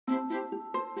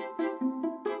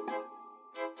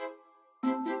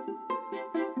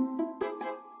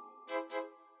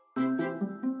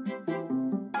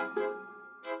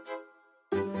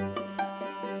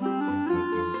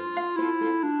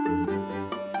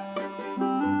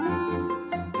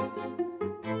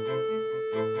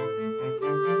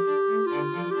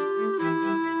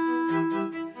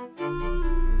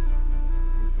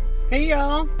Hey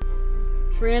y'all,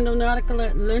 it's Randonautica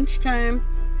at lunchtime.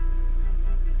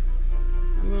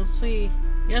 And we'll see.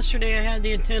 Yesterday I had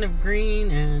the intent of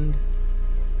green and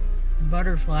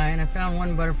butterfly, and I found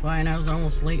one butterfly, and I was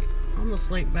almost late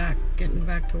getting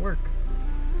back to work.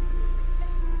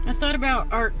 I thought about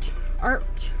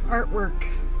artwork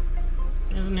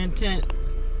as an intent.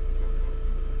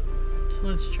 So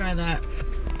let's try that.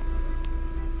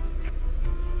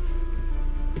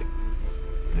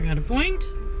 I got a point.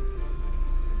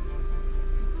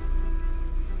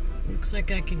 Looks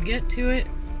like I can get to it.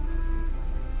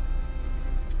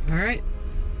 Alright.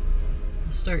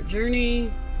 Start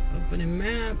journey. Opening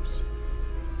maps.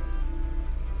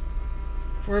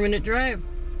 4-minute drive.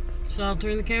 So I'll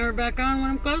turn the camera back on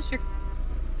when I'm closer.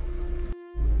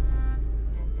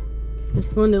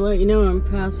 Just wanted to let you know I'm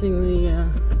passing the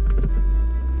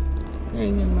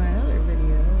thing in my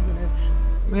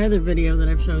other video that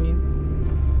I've shown you.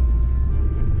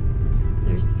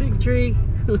 There's the fig tree.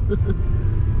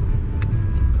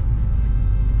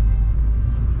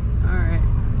 Alright,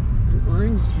 an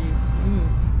orange Jeep.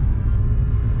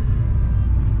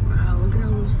 Wow, look at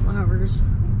all those flowers.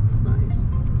 It's nice.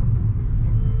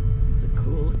 It's a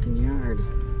cool looking yard.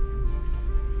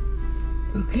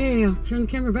 Okay, I'll turn the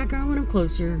camera back on when I'm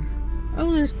closer.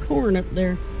 Oh, there's corn up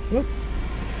there. Whoop.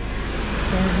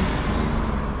 Sorry.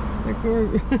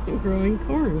 They're growing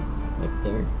corn up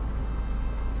there.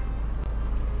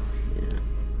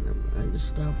 I just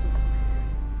stopped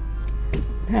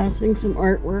passing some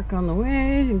artwork on the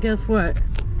way, and guess what?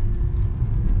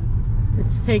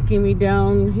 It's taking me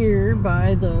down here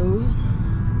by those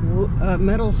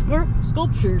metal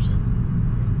sculptures.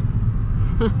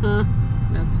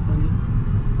 That's funny.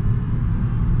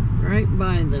 Right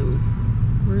by them.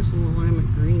 Where's the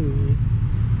Willamette Greenway?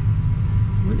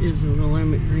 What is the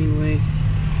Willamette Greenway?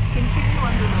 Continue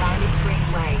on the Willamette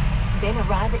Greenway, then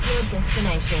arrive at your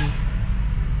destination.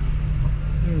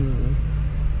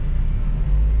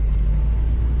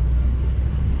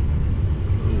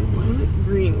 Willamette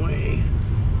Greenway.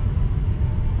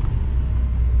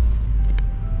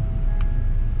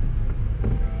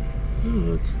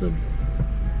 Oh, it's the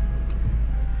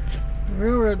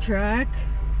railroad track.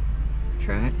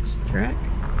 Track.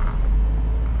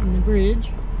 And the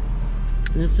bridge.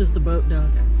 This is the boat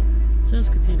dock. It says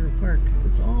Cathedral Park.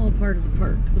 It's all part of the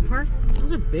park. The park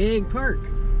is a big park.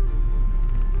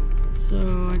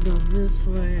 So I go this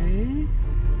way.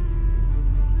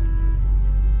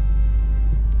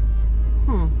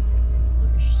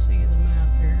 Let's see the map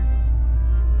here.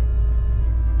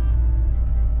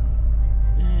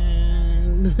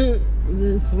 And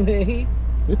this way.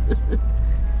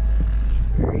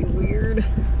 Very weird.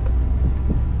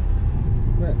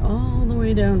 But all the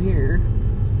way down here.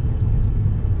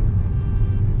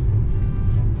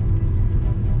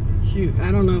 Shoot,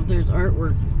 I don't know if there's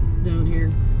artwork down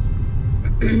here.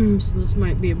 So this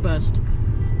might be a bust,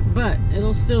 but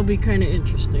it'll still be kind of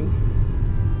interesting.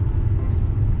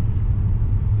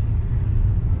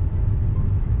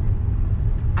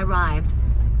 Arrived.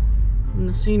 And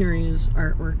the scenery is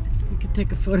artwork. You could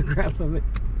take a photograph of it.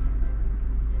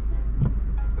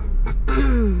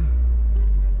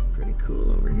 Pretty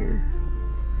cool over here.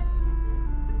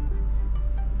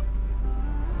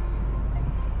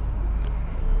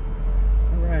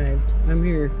 Arrived. I'm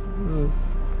here. Oh.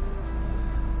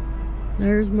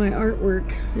 There's my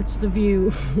artwork. It's the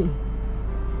view.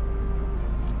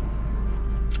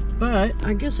 But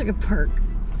I guess I could park.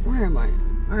 Where am I?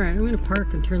 Alright, I'm gonna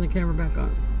park and turn the camera back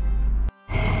on.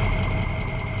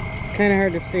 It's kind of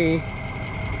hard to see,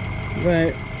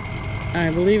 but I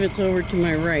believe it's over to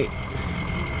my right.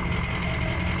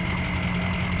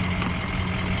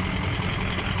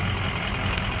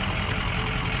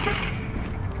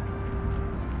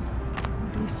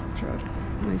 Diesel truck.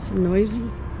 Nice and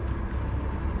noisy.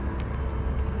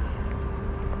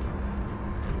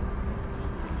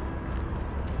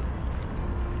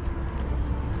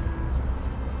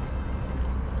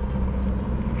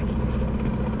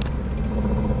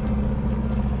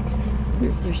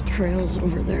 If there's trails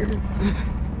over there.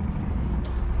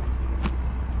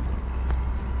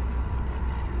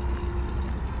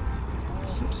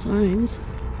 Some signs.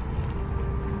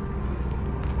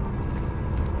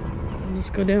 I'll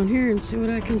just go down here and see what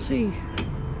I can see.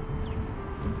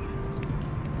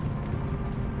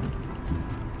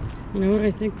 You know what? I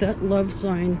think that love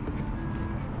sign,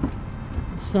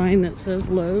 the sign that says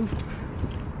love,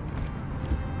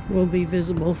 will be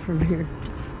visible from here.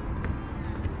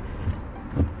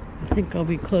 I think I'll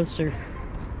be closer.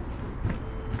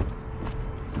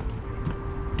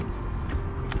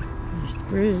 There's the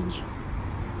bridge.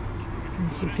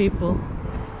 And some people.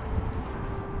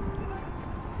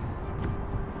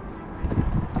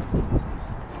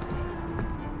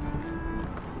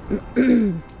 Look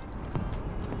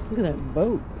at that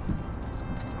boat.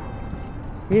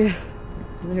 Yeah,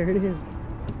 there it is.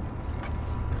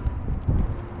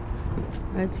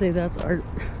 I'd say that's art.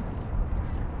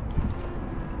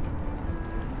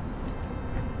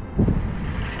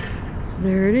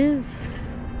 There it is.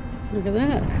 Look at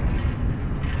that.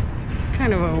 It's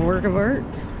kind of a work of art.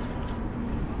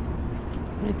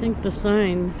 I think the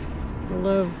sign, the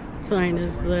love sign,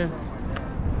 is the...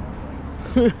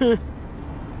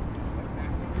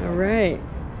 All right.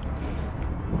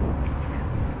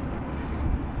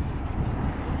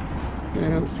 So I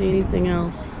don't see anything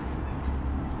else.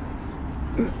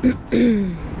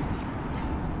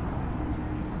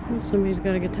 Oh, somebody's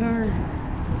got a guitar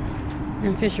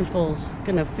and fishing poles.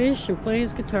 Gonna fish and play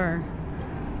his guitar.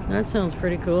 That sounds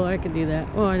pretty cool. I could do that.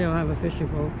 Oh, I don't have a fishing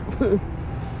pole.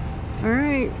 All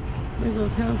right, there's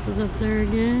those houses up there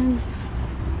again.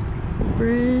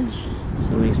 Bridge.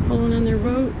 Somebody's pulling in their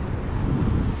boat.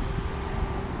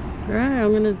 All right,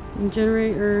 I'm gonna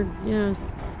generate, or yeah,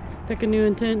 pick a new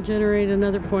intent, generate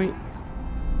another point.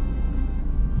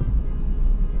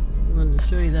 I wanted to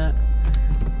show you that.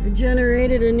 I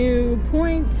generated a new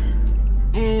point,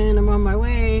 and I'm on my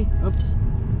way. Oops,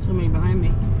 somebody behind me.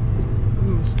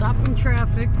 I'm stopping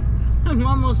traffic. I'm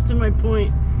almost to my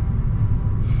point.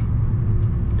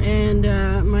 And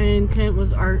my intent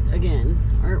was art again,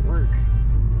 artwork.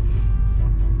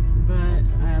 But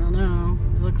I don't know,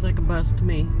 it looks like a bust to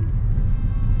me.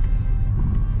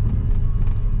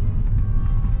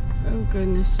 Oh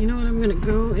goodness, you know what, I'm gonna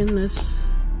go in this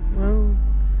road.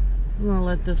 I'm gonna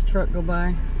let this truck go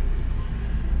by.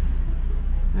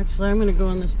 Actually, I'm gonna go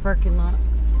in this parking lot.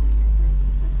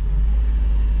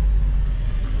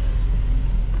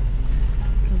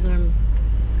 Because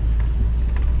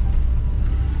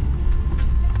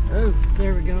oh,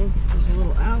 there we go. There's a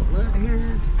little outlet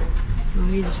here. Oh,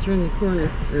 he just turned the corner,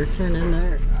 or turned in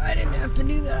there. I didn't have to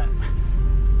do that.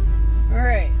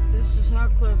 Alright, this is how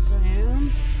close I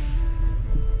am.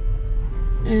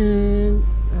 And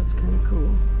that's kind of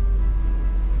cool.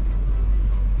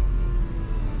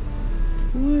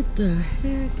 What the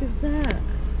heck is that?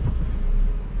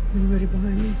 Is anybody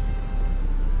behind me?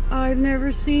 I've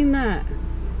never seen that.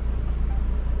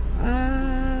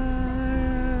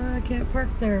 I can't park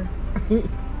there. Where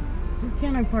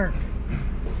can I park?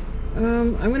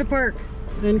 I'm gonna park,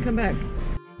 then come back.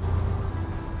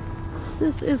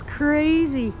 This is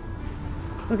crazy.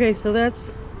 Okay, so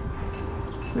that's,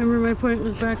 remember my point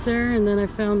was back there, and then I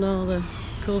found all the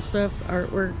cool stuff,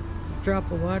 artwork, drop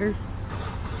of water.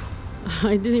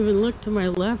 I didn't even look to my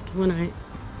left when I,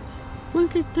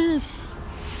 look at this.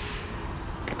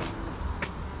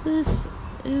 This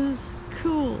is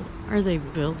cool. Are they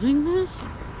building this?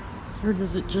 Or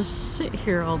does it just sit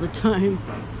here all the time?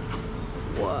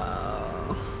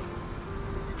 Wow.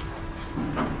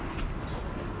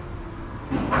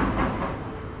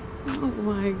 Oh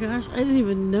my gosh, I didn't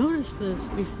even notice this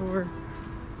before.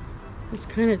 It's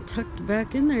kind of tucked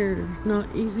back in there,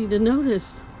 not easy to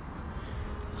notice.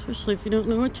 Especially if you don't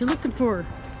know what you're looking for.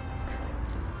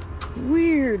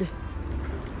 Weird.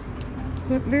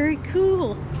 But very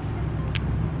cool.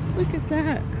 Look at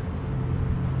that.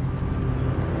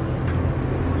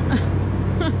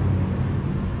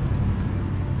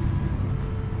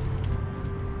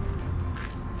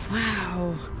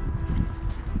 Wow.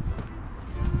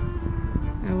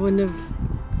 I wouldn't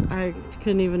have, I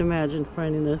couldn't even imagine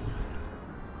finding this.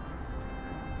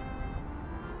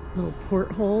 Little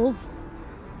portholes.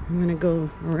 I'm gonna go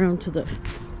around to the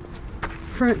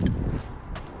front.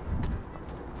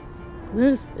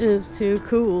 This is too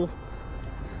cool.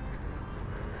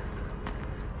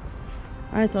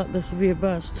 I thought this would be a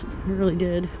bust. I really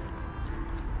did.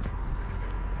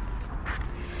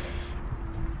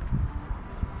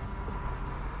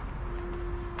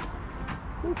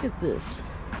 Look at this.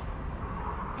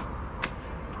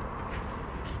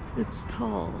 It's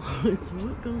tall. It's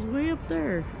what goes way up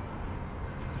there.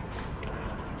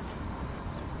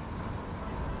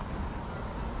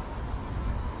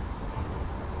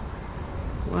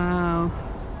 Wow.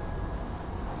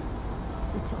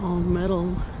 It's all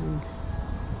metal, and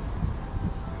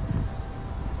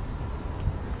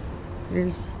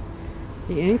there's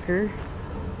the anchor,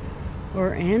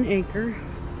 or an anchor,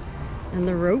 and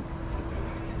the rope.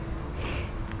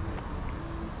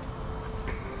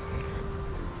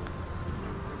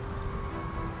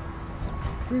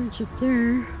 Bridge up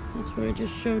there. That's what I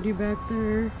just showed you back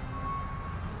there.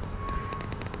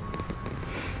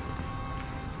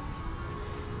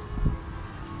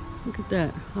 Look at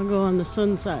that. I'll go on the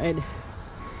sun side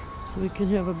so we can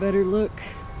have a better look.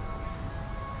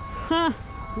 Ha!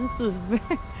 This is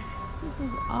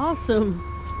awesome.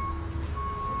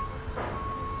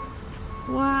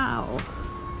 Wow.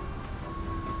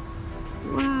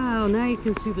 Wow, now you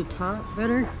can see the top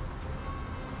better.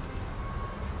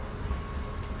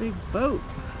 Big boat.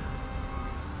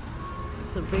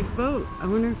 It's a big boat. I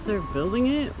wonder if they're building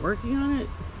it, working on it.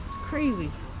 It's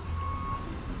crazy.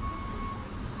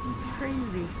 It's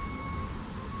crazy.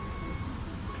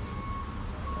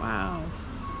 Wow.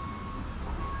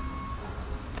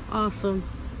 Awesome.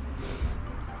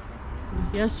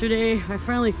 Yesterday, I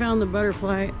finally found the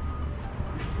butterfly.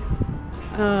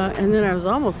 And then I was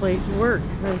almost late to work.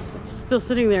 I was still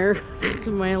sitting there because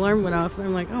my alarm went off. And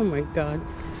I'm like, oh my God.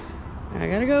 I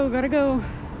gotta go, gotta go.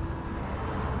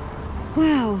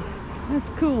 Wow, that's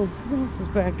cool. What else is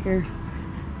back here?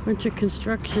 Bunch of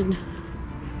construction.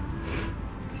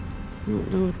 I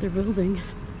don't know what they're building.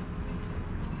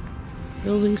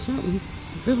 Building something.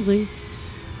 Building.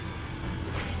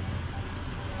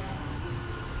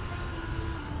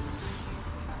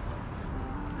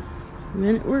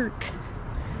 Men at work.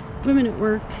 Women at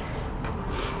work.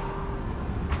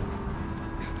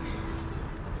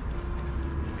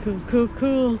 Cool, cool,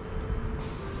 cool.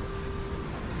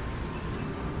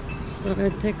 Just thought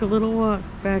I'd take a little walk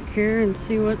back here and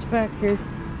see what's back here.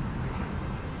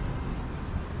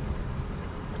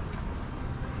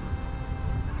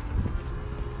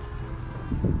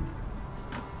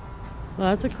 Well,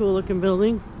 that's a cool looking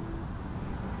building.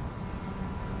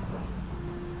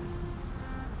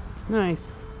 Nice.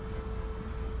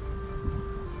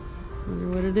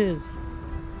 Wonder what it is.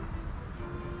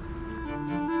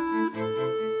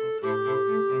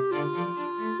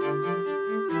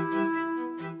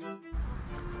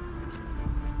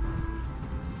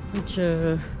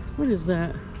 What is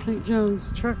that? St.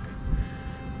 John's Truck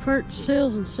Parts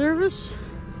Sales and Service.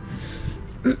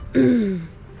 I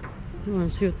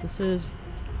want to see what this is.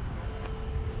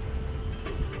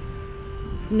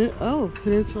 Oh,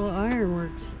 Peninsula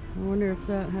Ironworks. I wonder if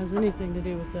that has anything to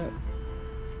do with that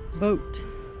boat.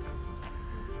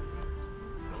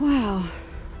 Wow,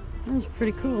 that was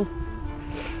pretty cool.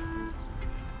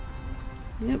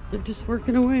 Yep, they're just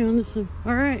working away on this one.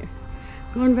 All right,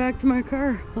 going back to my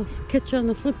car. I'll catch you on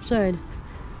the flip side.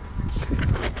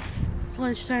 It's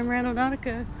lunchtime,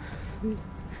 Randonautica.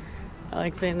 I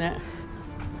like saying that.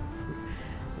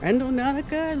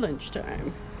 Randonautica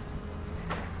lunchtime.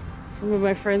 Some of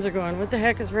my friends are going, what the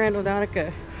heck is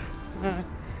Randonautica? And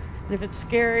if it's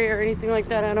scary or anything like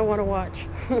that, I don't want to watch.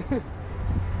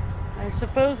 I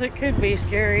suppose it could be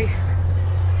scary.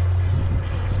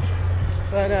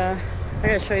 But I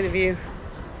gotta show you the view.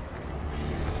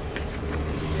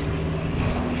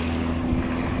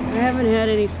 I haven't had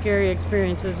any scary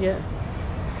experiences yet.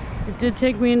 It did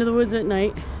take me into the woods at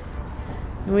night.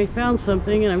 And we found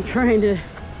something, and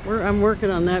I'm working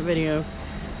on that video.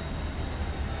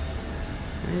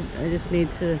 I just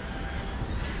need to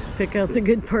pick out the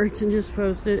good parts and just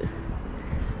post it.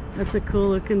 That's a cool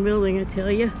looking building, I tell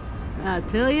you.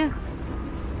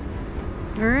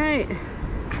 All right.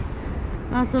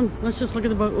 Awesome. Let's just look at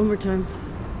the boat one more time.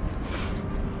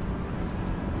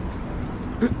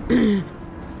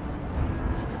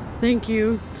 Thank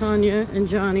you, Tanya and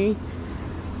Johnny,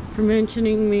 for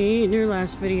mentioning me in your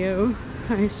last video.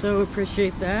 I so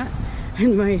appreciate that.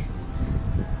 And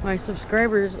my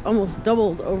subscribers almost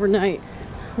doubled overnight.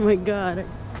 Oh my God, I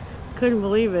couldn't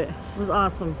believe it. It was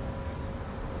awesome.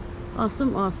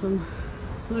 Awesome, awesome.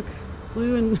 Look,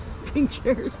 blue and pink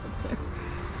chairs up there.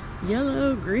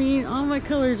 Yellow, green, all my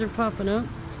colors are popping up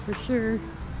for sure.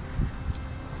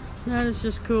 That is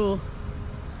just cool.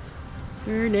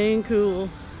 Very dang cool.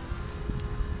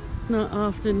 Not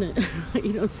often that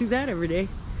you don't see that every day.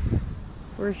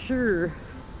 For sure.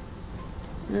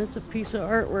 That's a piece of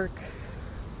artwork.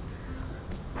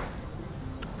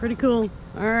 Pretty cool.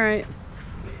 Alright.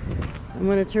 I'm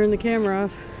gonna turn the camera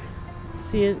off.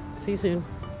 See you soon.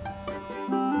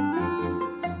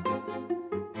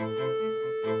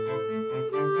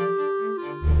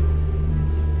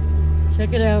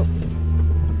 Check it out.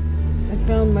 I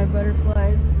found my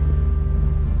butterflies.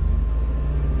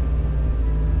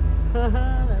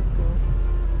 Haha, that's cool.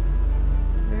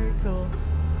 Very cool.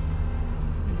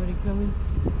 Anybody coming?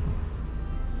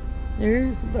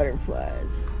 There's the butterflies.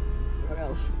 What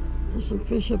else? There's some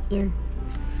fish up there.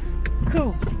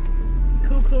 Cool.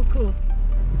 Cool, cool, cool.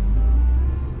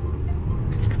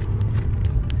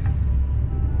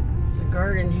 There's a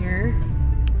garden here.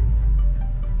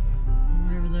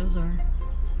 Whatever those are.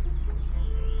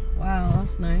 Wow,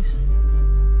 that's nice.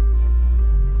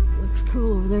 Looks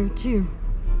cool over there too.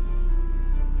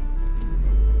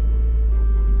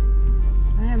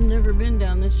 I have never been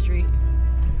down this street.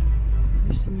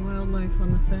 There's some wildlife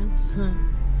on the fence, huh?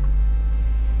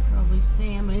 Probably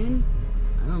salmon.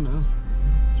 I don't know.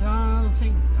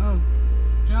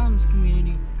 John's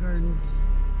Community Gardens.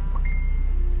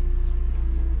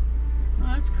 Oh,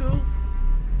 that's cool.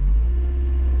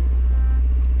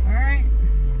 Alright,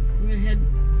 I'm gonna head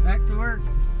back to work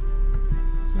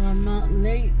so I'm not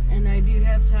late and I do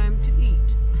have time to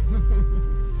eat.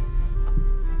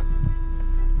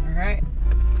 Alright,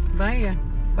 bye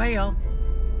y'all.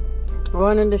 I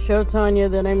wanted to show Tanya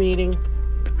that I'm eating.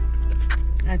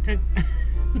 I took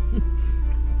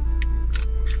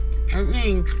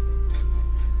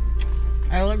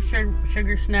I love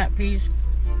sugar snap peas.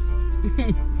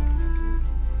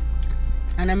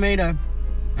 And I made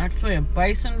actually a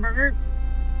bison burger.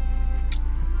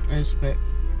 I spit.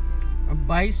 A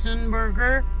bison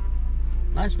burger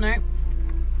last night.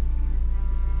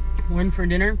 One for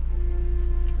dinner.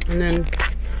 And then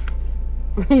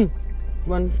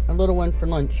a little one for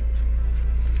lunch.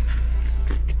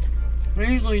 I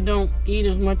usually don't eat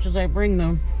as much as I bring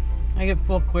though. I get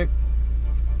full quick.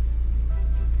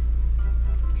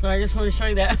 So I just want to show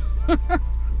you that.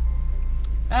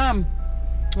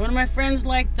 One of my friends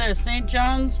liked the St.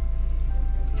 John's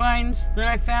finds that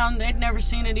I found. They'd never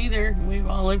seen it either. We've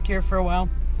all lived here for a while.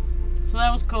 So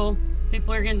that was cool.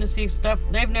 People are getting to see stuff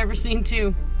they've never seen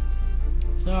too.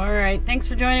 So alright, thanks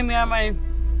for joining me on my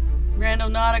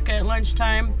Randonautica at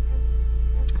lunchtime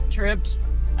trips.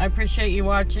 I appreciate you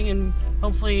watching, and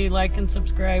hopefully you like and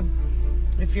subscribe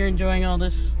if you're enjoying all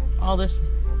this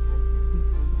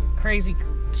crazy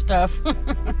stuff.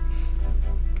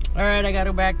 Alright, I gotta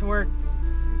go back to work.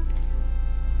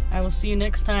 I will see you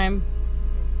next time.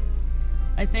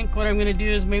 I think what I'm gonna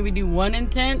do is maybe do 1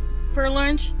 intent per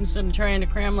lunch instead of trying to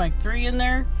cram like 3 in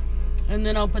there, and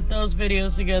then I'll put those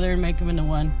videos together and make them into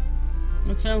one.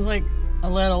 It sounds like a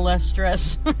little less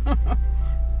stress.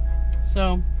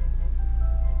 So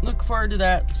look forward to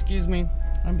that. Excuse me,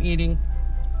 I'm eating.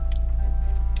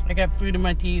 I got food in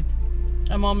my teeth.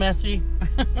 I'm all messy.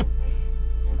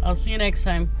 I'll see you next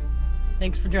time.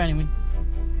 Thanks for joining me.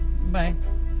 Bye.